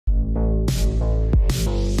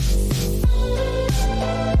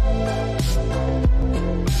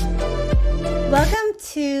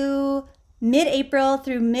mid-April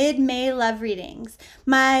through mid-May love readings.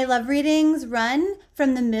 My love readings run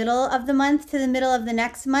from the middle of the month to the middle of the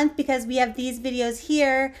next month because we have these videos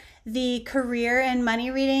here, the career and money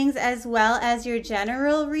readings, as well as your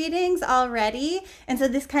general readings already. And so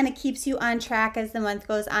this kind of keeps you on track as the month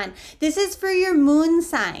goes on. This is for your moon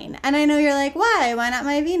sign. And I know you're like, why? Why not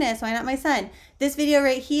my Venus? Why not my sun? This video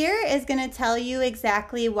right here is going to tell you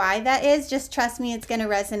exactly why that is. Just trust me, it's going to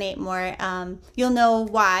resonate more. You'll know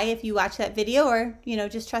why if you watch that video, or, you know,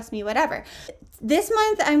 just trust me, whatever. This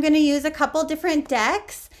month, I'm going to use a couple different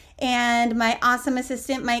decks, and my awesome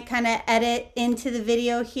assistant might kind of edit into the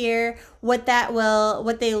video here what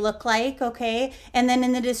they look like, okay? And then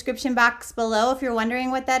in the description box below, if you're wondering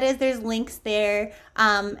what that is, there's links there.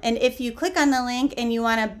 And if you click on the link and you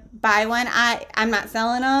want to buy one, I'm not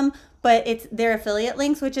selling them, but they're affiliate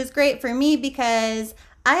links, which is great for me because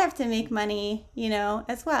I have to make money, you know,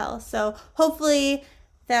 as well. So hopefully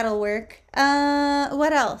that'll work.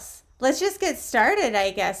 What else? Let's just get started, I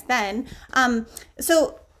guess, then.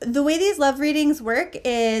 So the way these love readings work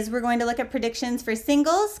is we're going to look at predictions for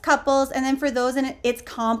singles, couples, and then for those in it's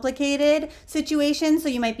complicated situations. So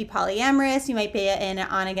you might be polyamorous, you might be in an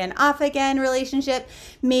on-again, off-again relationship.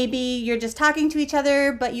 Maybe you're just talking to each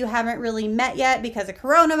other, but you haven't really met yet because of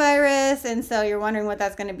coronavirus, and so you're wondering what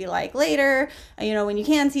that's going to be like later, you know, when you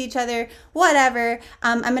can see each other, whatever.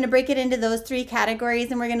 I'm going to break it into those three categories,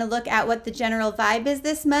 and we're going to look at what the general vibe is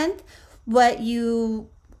this month, what you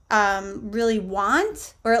really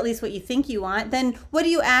want, or at least what you think you want, then what do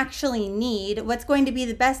you actually need, what's going to be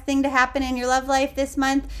the best thing to happen in your love life this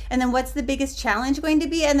month, and then what's the biggest challenge going to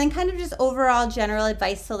be, and then kind of just overall general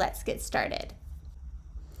advice. So let's get started.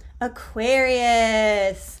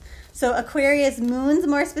 Aquarius. So Aquarius moons,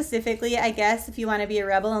 more specifically, I guess, if you want to be a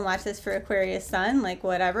rebel and watch this for Aquarius sun, like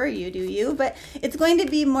whatever, you do you, but it's going to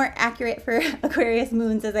be more accurate for Aquarius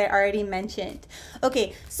moons, as I already mentioned.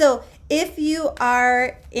 Okay, so if you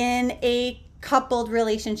are in a coupled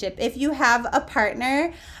relationship, if you have a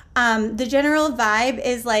partner, the general vibe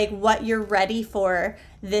is like what you're ready for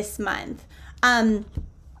this month.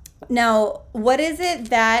 Now, what is it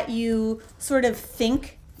that you sort of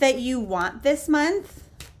think that you want this month?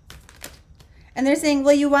 And they're saying,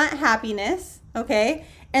 well, you want happiness, okay?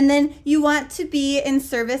 And then you want to be in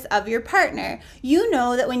service of your partner. You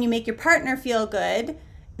know that when you make your partner feel good,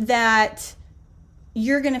 that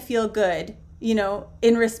you're going to feel good, you know,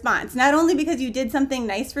 in response. Not only because you did something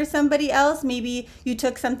nice for somebody else, maybe you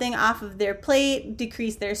took something off of their plate,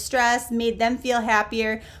 decreased their stress, made them feel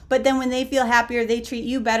happier, but then when they feel happier, they treat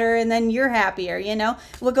you better, and then you're happier, you know?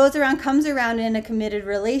 What goes around comes around in a committed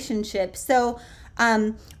relationship. So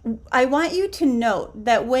I want you to note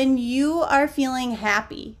that when you are feeling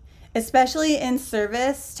happy, especially in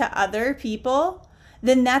service to other people,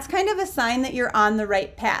 then that's kind of a sign that you're on the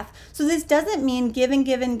right path. So this doesn't mean give and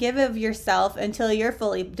give and give of yourself until you're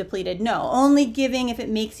fully depleted. No, only giving if it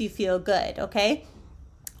makes you feel good, okay?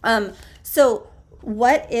 So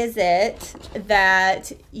what is it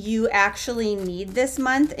that you actually need this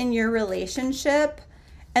month in your relationship?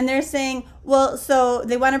 And they're saying, well, so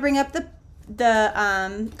they want to bring up the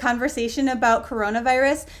conversation about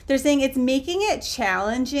coronavirus. They're saying it's making it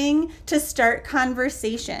challenging to start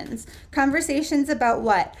conversations about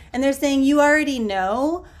what? And they're saying you already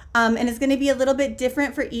know, and it's going to be a little bit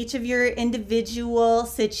different for each of your individual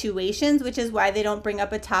situations, which is why they don't bring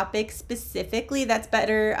up a topic specifically. That's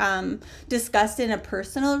better discussed in a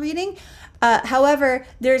personal reading. However,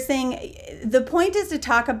 they're saying the point is to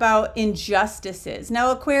talk about injustices.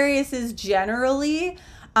 Now, Aquarius is generally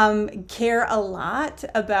care a lot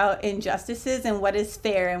about injustices and what is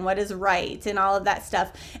fair and what is right and all of that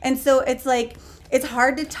stuff. And so it's like, it's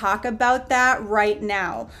hard to talk about that right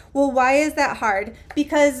now. Well, why is that hard?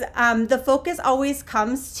 Because the focus always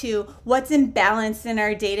comes to what's imbalanced in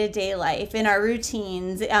our day-to-day life, in our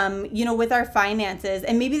routines, you know, with our finances.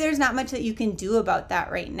 And maybe there's not much that you can do about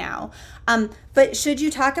that right now. But should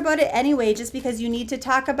you talk about it anyway, just because you need to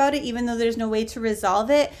talk about it, even though there's no way to resolve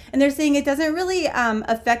it? And they're saying it doesn't really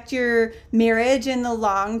affect your marriage in the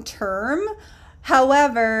long term.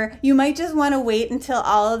 However, you might just want to wait until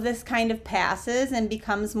all of this kind of passes and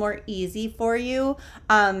becomes more easy for you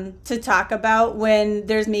to talk about, when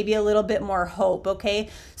there's maybe a little bit more hope, okay?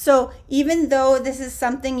 So even though this is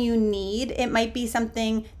something you need, it might be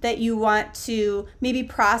something that you want to maybe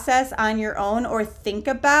process on your own or think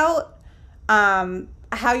about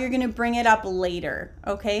how you're going to bring it up later,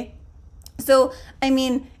 okay? So, I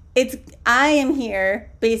mean, I am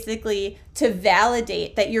here basically to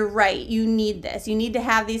validate that you're right. You need this. You need to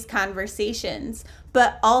have these conversations,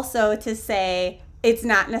 but also to say, it's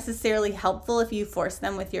not necessarily helpful if you force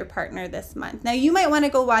them with your partner this month. Now, you might want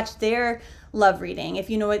to go watch their love reading. If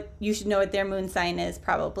you know what, you should know what their moon sign is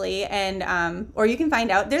probably. And, or you can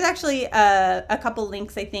find out. There's actually a couple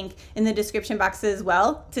links, I think, in the description box as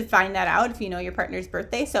well to find that out if you know your partner's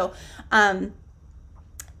birthday. So,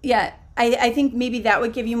 yeah, I think maybe that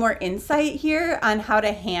would give you more insight here on how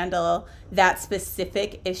to handle that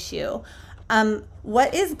specific issue.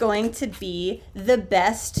 What is going to be the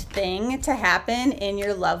best thing to happen in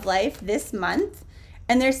your love life this month?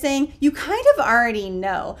 And they're saying you kind of already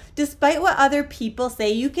know. Despite what other people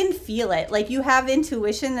say, you can feel it. Like you have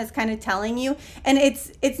intuition that's kind of telling you. And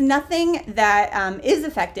it's nothing that is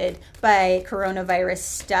affected by coronavirus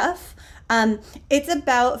stuff. It's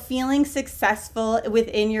about feeling successful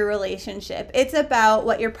within your relationship. It's about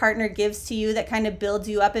what your partner gives to you that kind of builds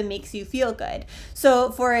you up and makes you feel good.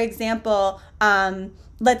 So for example,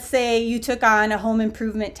 let's say you took on a home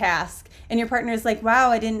improvement task and your partner's like, wow,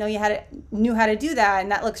 I didn't know you knew how to do that. And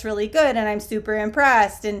that looks really good. And I'm super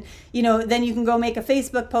impressed. And, you know, then you can go make a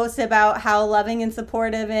Facebook post about how loving and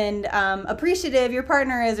supportive and appreciative your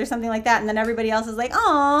partner is or something like that. And then everybody else is like,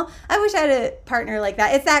 oh, I wish I had a partner like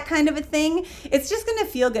that. It's that kind of a thing. It's just going to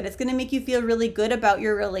feel good. It's going to make you feel really good about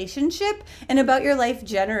your relationship and about your life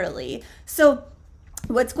generally. So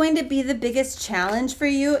what's going to be the biggest challenge for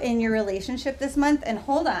you in your relationship this month? And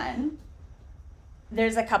hold on.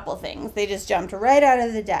 There's a couple things. They just jumped right out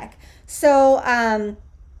of the deck. So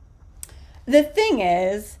the thing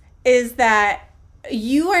is that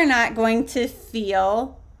you are not going to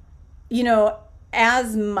feel, you know,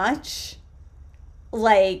 as much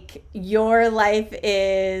like your life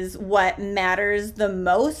is what matters the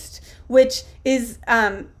most, which is,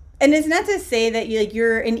 and it's not to say that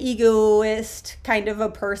you're an egoist kind of a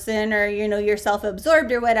person or, you know, you're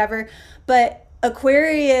self-absorbed or whatever, but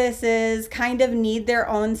Aquariuses kind of need their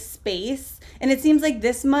own space. And it seems like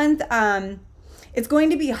this month, it's going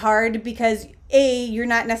to be hard because A, you're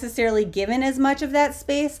not necessarily given as much of that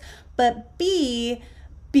space, but B,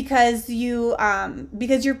 because your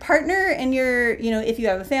partner and you know, if you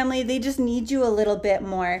have a family, they just need you a little bit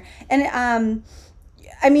more. And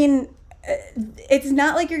I mean, it's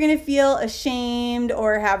not like you're going to feel ashamed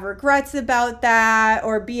or have regrets about that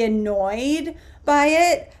or be annoyed by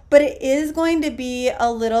it, but it is going to be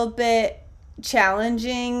a little bit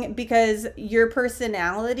challenging because your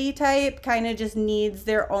personality type kind of just needs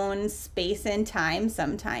their own space and time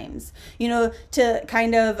sometimes, you know, to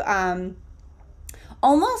kind of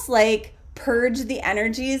almost like purge the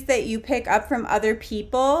energies that you pick up from other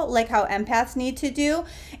people, like how empaths need to do.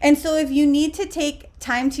 And so if you need to take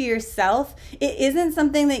time to yourself, it isn't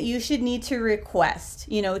something that you should need to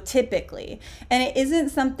request, you know, typically. And it isn't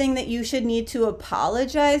something that you should need to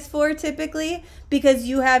apologize for typically because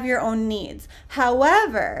you have your own needs.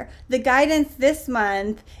 However, the guidance this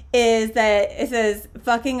month is that it says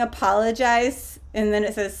fucking apologize, and then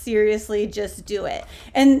it says seriously just do it.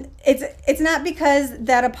 And it's not because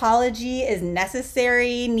that apology is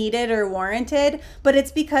necessary, needed, or warranted, but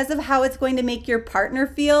it's because of how it's going to make your partner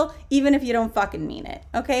feel even if you don't fucking mean it.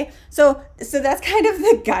 Okay, so that's kind of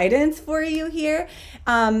the guidance for you here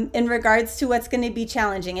in regards to what's going to be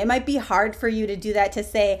challenging. It might be hard for you to do that, to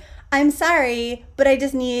say, I'm sorry, but I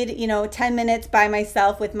just need, you know, 10 minutes by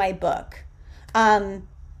myself with my book.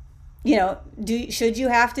 You know, should you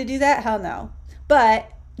have to do that? Hell no.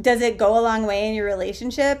 But does it go a long way in your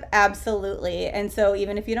relationship? Absolutely. And so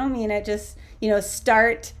even if you don't mean it, just, you know,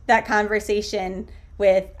 start that conversation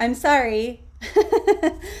with, I'm sorry.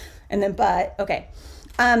 And then, but, okay.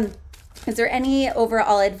 Is there any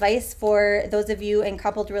overall advice for those of you in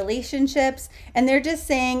coupled relationships? And they're just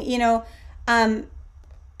saying, you know,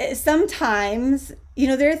 sometimes, you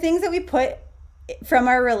know, there are things that we put from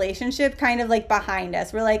our relationship kind of like behind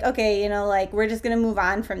us. We're like, okay, you know, like we're just going to move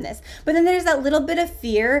on from this. But then there's that little bit of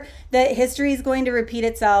fear that history is going to repeat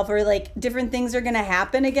itself, or like different things are going to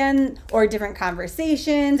happen again, or different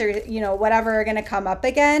conversations, or, you know, whatever are going to come up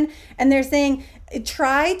again. And they're saying,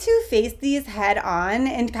 try to face these head on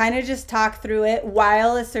and kind of just talk through it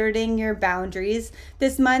while asserting your boundaries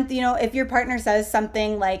this month. You know, if your partner says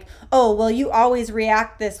something like, oh, well, you always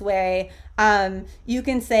react this way, you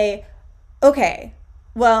can say, okay,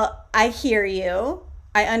 well, I hear you.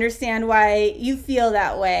 I understand why you feel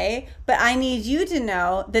that way, but I need you to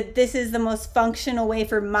know that this is the most functional way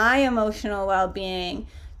for my emotional well-being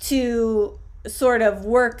to sort of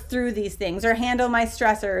work through these things or handle my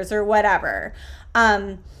stressors or whatever.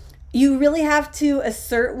 You really have to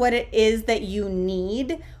assert what it is that you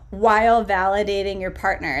need, while validating your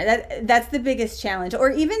partner. That's the biggest challenge,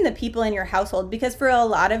 or even the people in your household, because for a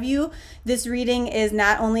lot of you, this reading is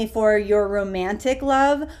not only for your romantic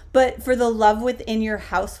love, but for the love within your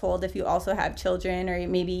household, if you also have children or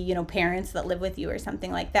maybe, you know, parents that live with you or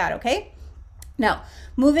something like that, okay? Now,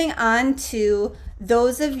 moving on to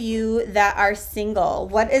those of you that are single,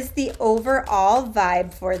 what is the overall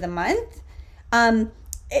vibe for the month?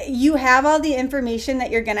 You have all the information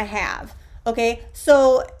that you're gonna have. Okay,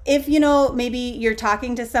 so if, you know, maybe you're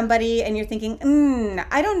talking to somebody and you're thinking,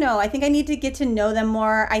 I don't know, I think I need to get to know them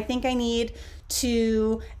more. I think I need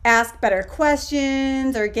to ask better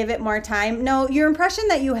questions or give it more time. No, your impression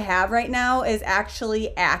that you have right now is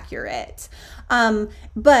actually accurate.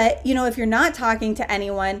 But, you know, if you're not talking to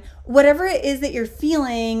anyone, whatever it is that you're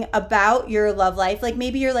feeling about your love life, like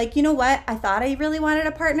maybe you're like, you know what, I thought I really wanted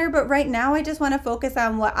a partner, but right now I just want to focus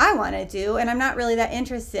on what I want to do and I'm not really that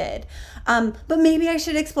interested. But maybe I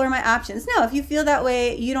should explore my options. No, if you feel that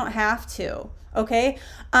way, you don't have to, okay?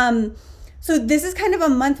 So this is kind of a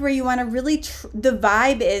month where you want to really, the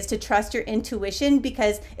vibe is to trust your intuition,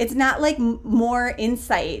 because it's not like more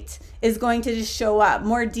insight is going to just show up,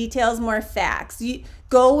 more details, more facts. You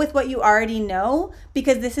go with what you already know,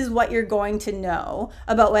 because this is what you're going to know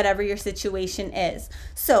about whatever your situation is.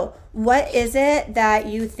 So what is it that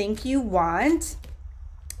you think you want?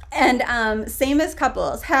 And same as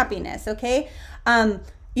couples, happiness, okay?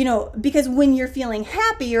 You know, because when you're feeling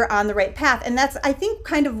happy, you're on the right path. And that's, I think,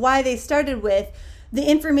 kind of why they started with the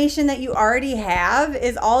information that you already have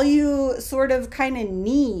is all you sort of kind of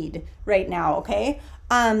need right now, okay?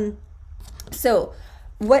 So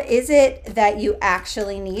what is it that you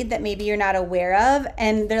actually need that maybe you're not aware of?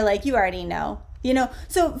 And they're like, you already know, you know?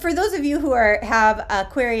 So for those of you who have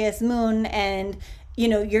Aquarius moon and, you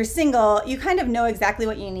know, you're single, you kind of know exactly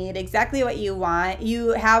what you need, exactly what you want.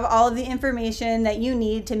 You have all of the information that you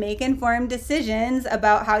need to make informed decisions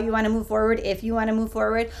about how you want to move forward, if you want to move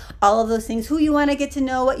forward, all of those things, who you want to get to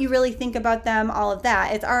know, what you really think about them, all of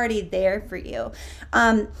that. It's already there for you.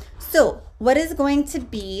 So what is going to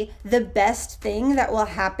be the best thing that will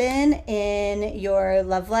happen in your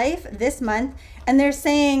love life this month? And they're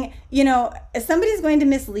saying, you know, if somebody's going to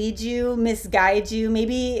mislead you, misguide you,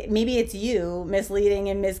 maybe it's you misleading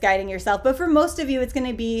and misguiding yourself. But for most of you, it's going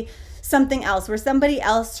to be something else where somebody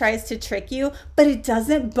else tries to trick you, but it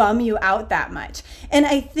doesn't bum you out that much. And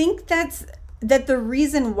I think that the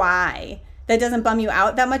reason why that doesn't bum you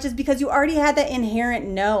out that much is because you already had that inherent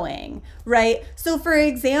knowing, right? So for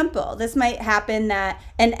example, this might happen that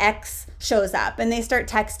an ex shows up and they start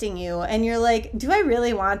texting you and you're like, do I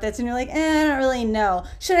really want this? And you're like, I don't really know.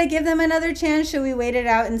 Should I give them another chance? Should we wait it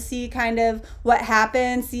out and see kind of what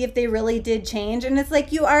happens, see if they really did change? And it's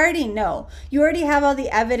like, you already know. You already have all the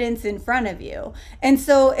evidence in front of you. And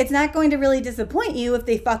so it's not going to really disappoint you if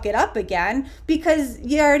they fuck it up again, because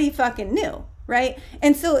you already fucking knew. Right?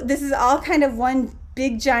 And so this is all kind of one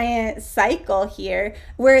big giant cycle here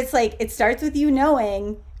where it's like, it starts with you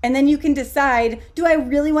knowing, and then you can decide, do I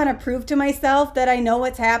really want to prove to myself that I know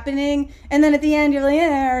what's happening? And then at the end, you're like,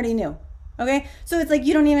 I already knew. Okay? So it's like,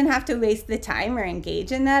 you don't even have to waste the time or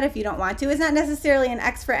engage in that if you don't want to. It's not necessarily an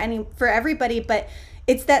X for everybody, but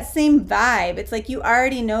it's that same vibe. It's like, you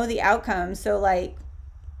already know the outcome. So like,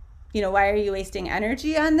 you know, why are you wasting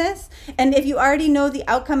energy on this? And if you already know the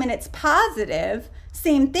outcome and it's positive,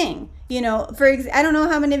 same thing. You know, I don't know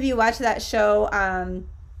how many of you watch that show,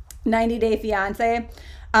 90 Day Fiance.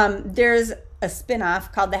 There's a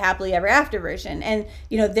spinoff called the Happily Ever After version. And,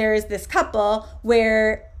 you know, there's this couple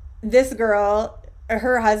where this girl,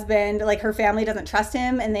 her husband, like her family doesn't trust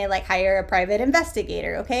him and they like hire a private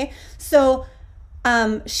investigator. Okay. So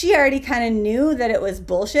she already kind of knew that it was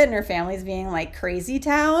bullshit and her family's being like crazy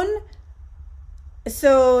town.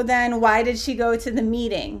 So then why did she go to the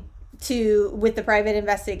meeting with the private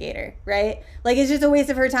investigator, right? Like, it's just a waste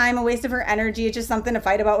of her time, a waste of her energy. It's just something to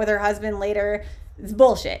fight about with her husband later. It's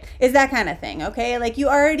bullshit. It's that kind of thing, okay? Like, you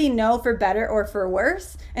already know for better or for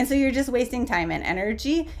worse. And so you're just wasting time and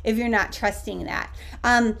energy if you're not trusting that.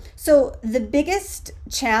 So the biggest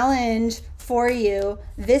challenge for you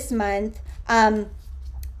this month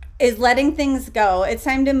is letting things go. It's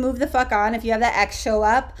time to move the fuck on if you have that ex show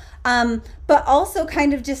up. But also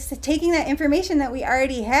kind of just taking that information that we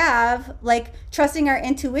already have, like trusting our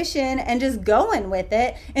intuition and just going with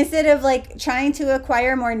it instead of like trying to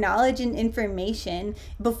acquire more knowledge and information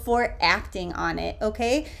before acting on it,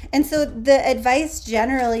 okay? And so the advice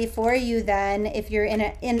generally for you then, if you're in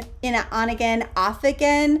a on again, off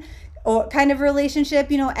again, or kind of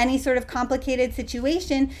relationship, you know, any sort of complicated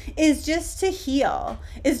situation, is just to heal,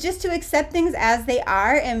 is just to accept things as they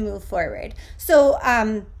are and move forward. So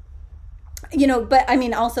but I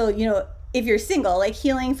mean, also, if you're single, like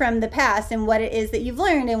healing from the past and what it is that you've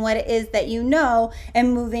learned and what it is that you know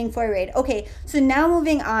and moving forward. Okay, so now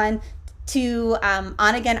moving on to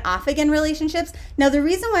on again, off again relationships. Now, the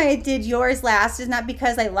reason why I did yours last is not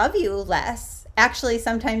because I love you less. Actually,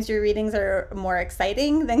 sometimes your readings are more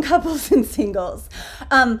exciting than couples and singles.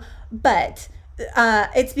 But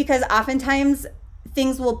it's because oftentimes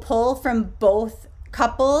things will pull from both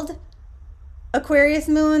coupled Aquarius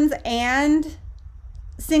moons and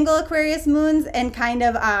single Aquarius moons, and kind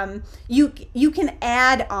of you can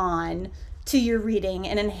add on to your reading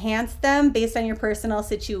and enhance them based on your personal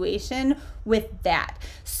situation with that.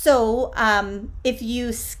 So if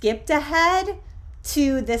you skipped ahead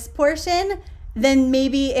to this portion, then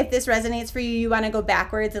maybe if this resonates for you, you want to go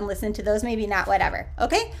backwards and listen to those, maybe not, whatever.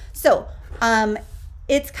 Okay, so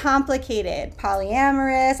it's complicated,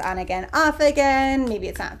 polyamorous, on again, off again, maybe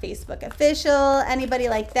it's not Facebook official, anybody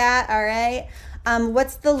like that, all right?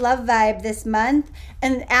 What's the love vibe this month?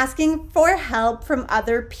 And asking for help from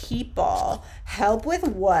other people. Help with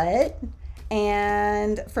what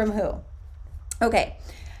and from who? Okay.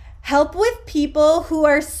 Help with people who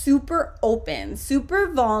are super open,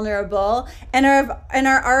 super vulnerable, and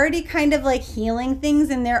are already kind of like healing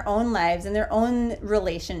things in their own lives, in their own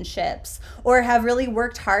relationships, or have really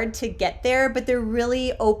worked hard to get there, but they're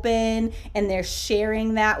really open and they're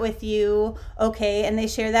sharing that with you, okay? And they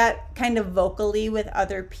share that kind of vocally with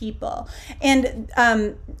other people. And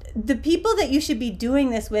the people that you should be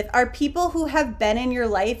doing this with are people who have been in your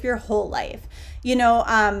life your whole life,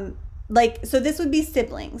 so this would be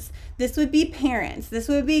siblings, this would be parents, this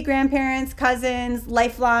would be grandparents, cousins,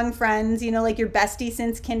 lifelong friends, like your bestie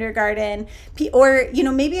since kindergarten, or,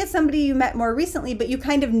 maybe it's somebody you met more recently, but you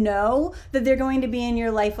kind of know that they're going to be in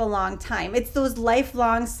your life a long time. It's those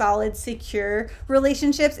lifelong, solid, secure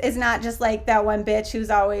relationships. It's not just like that one bitch who's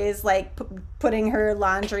always like putting her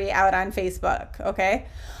laundry out on Facebook, okay?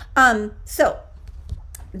 So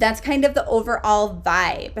that's kind of the overall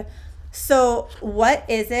vibe. So what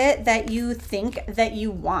is it that you think that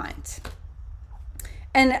you want?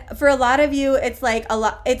 And for a lot of you, it's like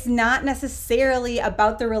it's not necessarily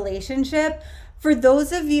about the relationship. For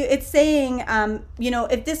those of you, it's saying,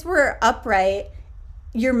 if this were upright,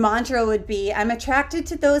 your mantra would be, I'm attracted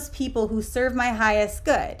to those people who serve my highest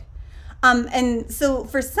good. And so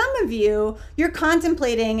for some of you, you're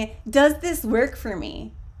contemplating, does this work for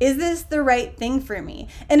me? Is this the right thing for me?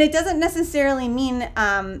 And it doesn't necessarily mean,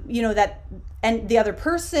 that and the other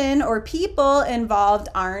person or people involved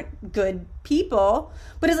aren't good people,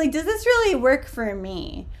 but it's like, does this really work for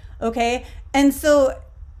me? Okay. And so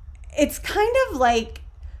it's kind of like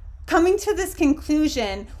coming to this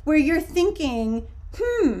conclusion where you're thinking,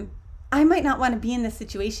 I might not want to be in this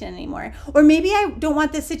situation anymore. Or maybe I don't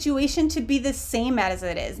want the situation to be the same as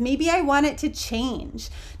it is. Maybe I want it to change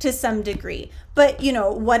to some degree. But,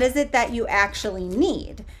 what is it that you actually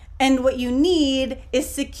need? And what you need is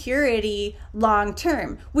security long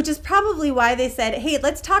term, which is probably why they said, hey,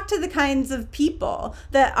 let's talk to the kinds of people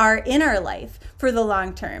that are in our life for the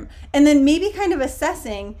long term. And then maybe kind of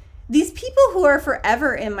assessing these people who are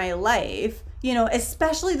forever in my life,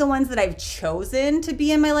 especially the ones that I've chosen to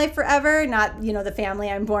be in my life forever, not, the family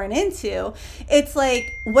I'm born into. It's like,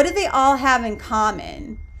 what do they all have in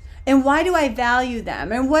common? And why do I value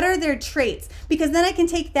them? And what are their traits? Because then I can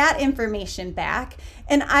take that information back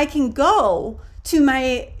and I can go to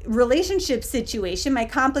my relationship situation, my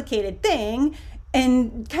complicated thing,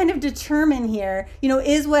 and kind of determine here,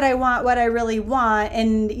 is what I want what I really want?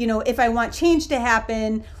 And, if I want change to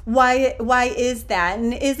happen, why is that?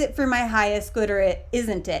 And is it for my highest good or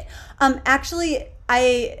isn't it? Actually,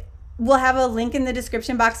 I will have a link in the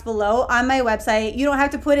description box below on my website. You don't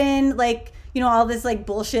have to put in all this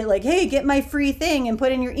bullshit, hey, get my free thing and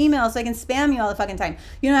put in your email so I can spam you all the fucking time.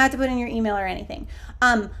 You don't have to put in your email or anything.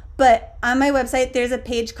 But on my website, there's a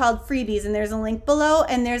page called freebies and there's a link below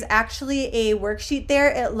and there's actually a worksheet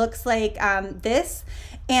there. It looks like this,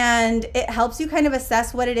 and it helps you kind of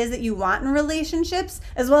assess what it is that you want in relationships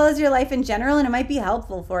as well as your life in general. And it might be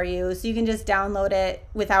helpful for you. So you can just download it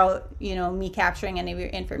without, me capturing any of your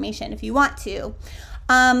information if you want to.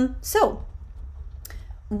 So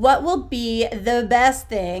what will be the best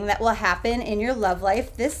thing that will happen in your love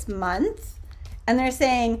life this month? And they're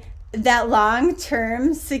saying that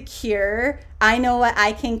long-term, secure, I know what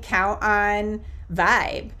I can count on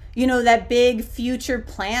vibe. That big future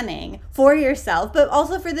planning for yourself, but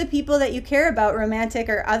also for the people that you care about, romantic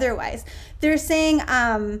or otherwise. They're saying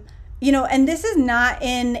you know, and this is not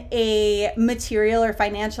in a material or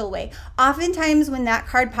financial way. Oftentimes when that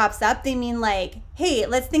card pops up, they mean like, hey,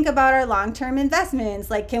 let's think about our long-term investments.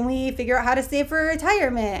 Like, can we figure out how to save for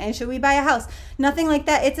retirement? And should we buy a house? Nothing like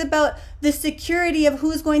that. It's about the security of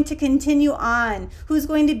who's going to continue on, who's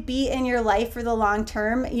going to be in your life for the long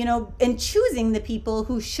term, you know, and choosing the people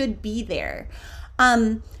who should be there.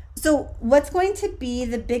 So what's going to be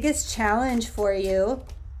the biggest challenge for you?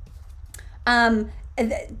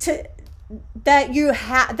 That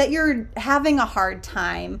you're having a hard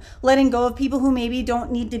time letting go of people who maybe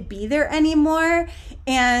don't need to be there anymore,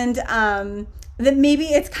 and that maybe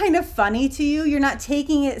it's kind of funny to you. You're not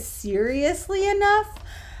taking it seriously enough.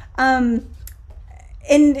 And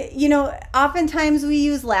you know, oftentimes we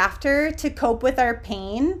use laughter to cope with our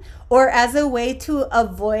pain or as a way to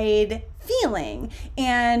avoid feeling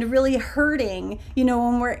and really hurting, you know,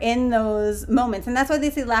 when we're in those moments. And that's why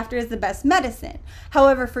they say laughter is the best medicine.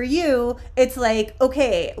 However, for you, it's like,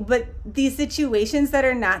 okay, but these situations that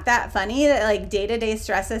are not that funny, that like day-to-day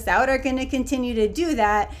stress us out, are going to continue to do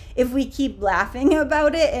that if we keep laughing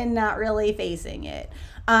about it and not really facing it.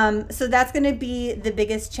 So that's going to be the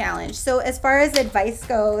biggest challenge. So as far as advice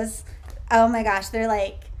goes, oh my gosh, they're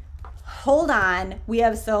like, hold on, we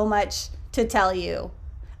have so much to tell you.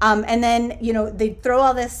 And then, you know, they throw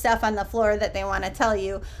all this stuff on the floor that they want to tell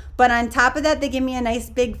you. But on top of that, they give me a nice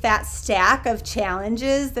big fat stack of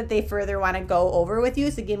challenges that they further want to go over with you.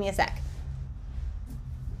 So give me a sec.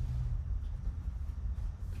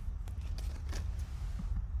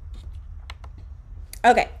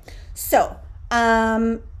 Okay, so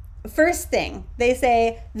first thing, they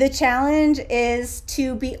say the challenge is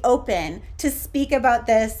to be open, to speak about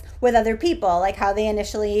this with other people, like how they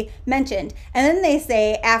initially mentioned. And then they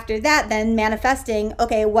say after that, then manifesting,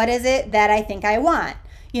 okay, what is it that I think I want?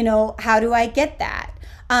 You know, how do I get that?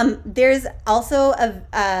 There's also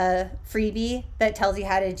a freebie that tells you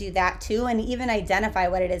how to do that too, and even identify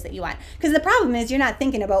what it is that you want. Because the problem is you're not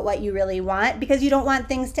thinking about what you really want because you don't want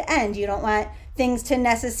things to end. You don't want things to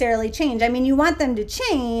necessarily change. I mean, you want them to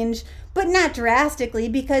change, but not drastically,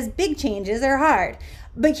 because big changes are hard.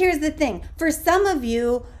 But here's the thing. For some of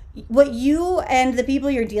you, what you and the people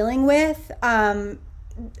you're dealing with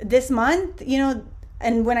this month, you know,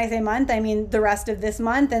 and when I say month, I mean the rest of this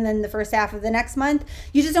month and then the first half of the next month,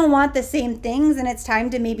 you just don't want the same things, and it's time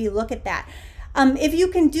to maybe look at that. If you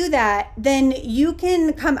can do that, then you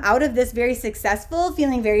can come out of this very successful,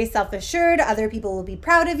 feeling very self-assured. Other people will be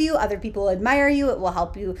proud of you. Other people will admire you. It will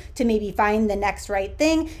help you to maybe find the next right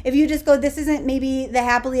thing. If you just go, this isn't maybe the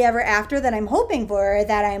happily ever after that I'm hoping for, or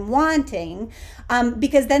that I'm wanting,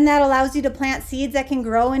 because then that allows you to plant seeds that can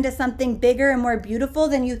grow into something bigger and more beautiful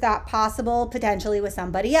than you thought possible, potentially with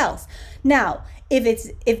somebody else. Now,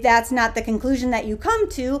 if that's not the conclusion that you come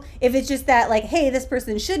to, if it's just that like, hey, this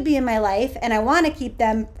person should be in my life and I want to keep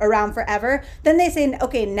them around forever, then they say,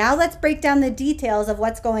 okay, now let's break down the details of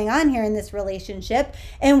what's going on here in this relationship,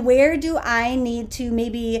 and where do I need to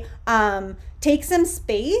maybe take some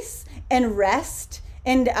space and rest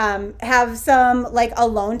and have some like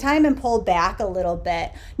alone time and pull back a little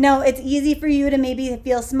bit. Now, it's easy for you to maybe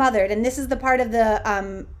feel smothered, and this is the part of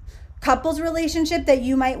the couples relationship that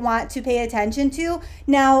you might want to pay attention to.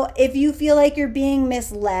 Now, if you feel like you're being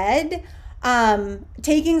misled,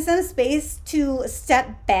 taking some space to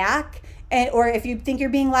step back, or if you think you're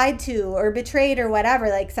being lied to or betrayed or whatever,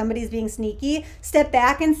 like somebody's being sneaky, step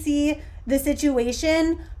back and see the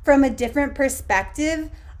situation from a different perspective.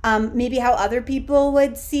 Maybe how other people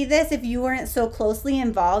would see this if you weren't so closely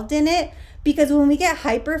involved in it. Because when we get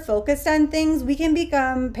hyper focused on things, we can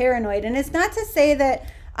become paranoid. And it's not to say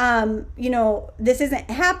that you know, this isn't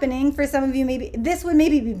happening for some of you. Maybe this would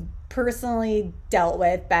maybe be personally dealt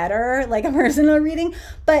with better, like a personal reading,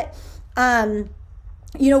 but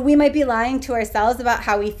you know, we might be lying to ourselves about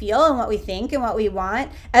how we feel and what we think and what we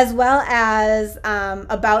want, as well as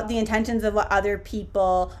about the intentions of what other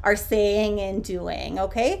people are saying and doing.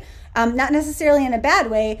 Okay, not necessarily in a bad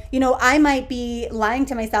way. You know, I might be lying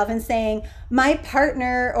to myself and saying my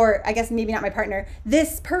partner, or I guess maybe not my partner,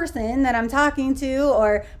 this person that I'm talking to,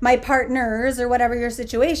 or my partners, or whatever your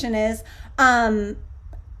situation is,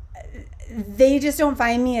 they just don't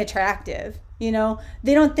find me attractive. You know,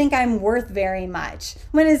 they don't think I'm worth very much,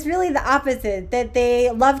 when it's really the opposite, that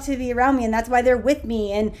they love to be around me and that's why they're with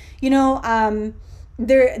me. And, you know,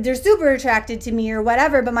 they're super attracted to me or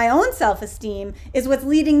whatever, but my own self-esteem is what's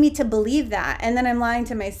leading me to believe that. And then I'm lying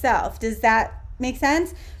to myself. Does that make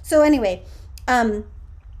sense? So anyway,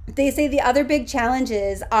 They say the other big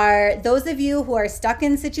challenges are those of you who are stuck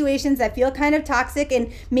in situations that feel kind of toxic,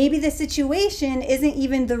 and maybe the situation isn't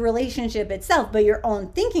even the relationship itself, but your own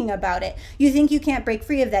thinking about it. You think you can't break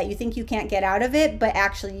free of that. You think you can't get out of it, but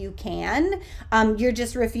actually you can. You're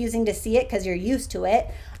just refusing to see it because you're used to it.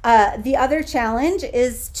 The other challenge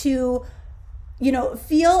is to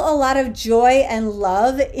feel a lot of joy and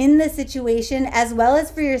love in the situation as well as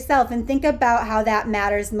for yourself, and think about how that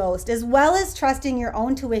matters most, as well as trusting your own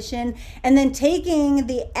intuition and then taking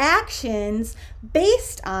the actions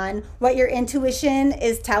based on what your intuition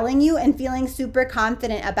is telling you and feeling super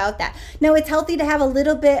confident about that. Now, it's healthy to have a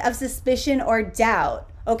little bit of suspicion or doubt,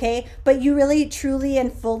 okay? But you really, truly,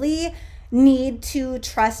 and fully need to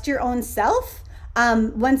trust your own self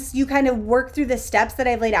once you kind of work through the steps that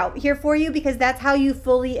I've laid out here for you, because that's how you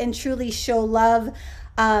fully and truly show love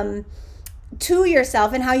to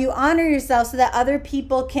yourself, and how you honor yourself so that other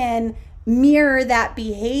people can mirror that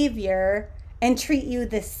behavior and treat you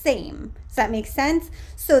the same. Does that make sense?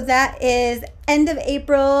 So that is end of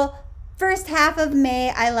April, first half of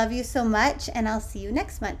May. I love you so much, and I'll see you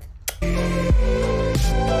next month.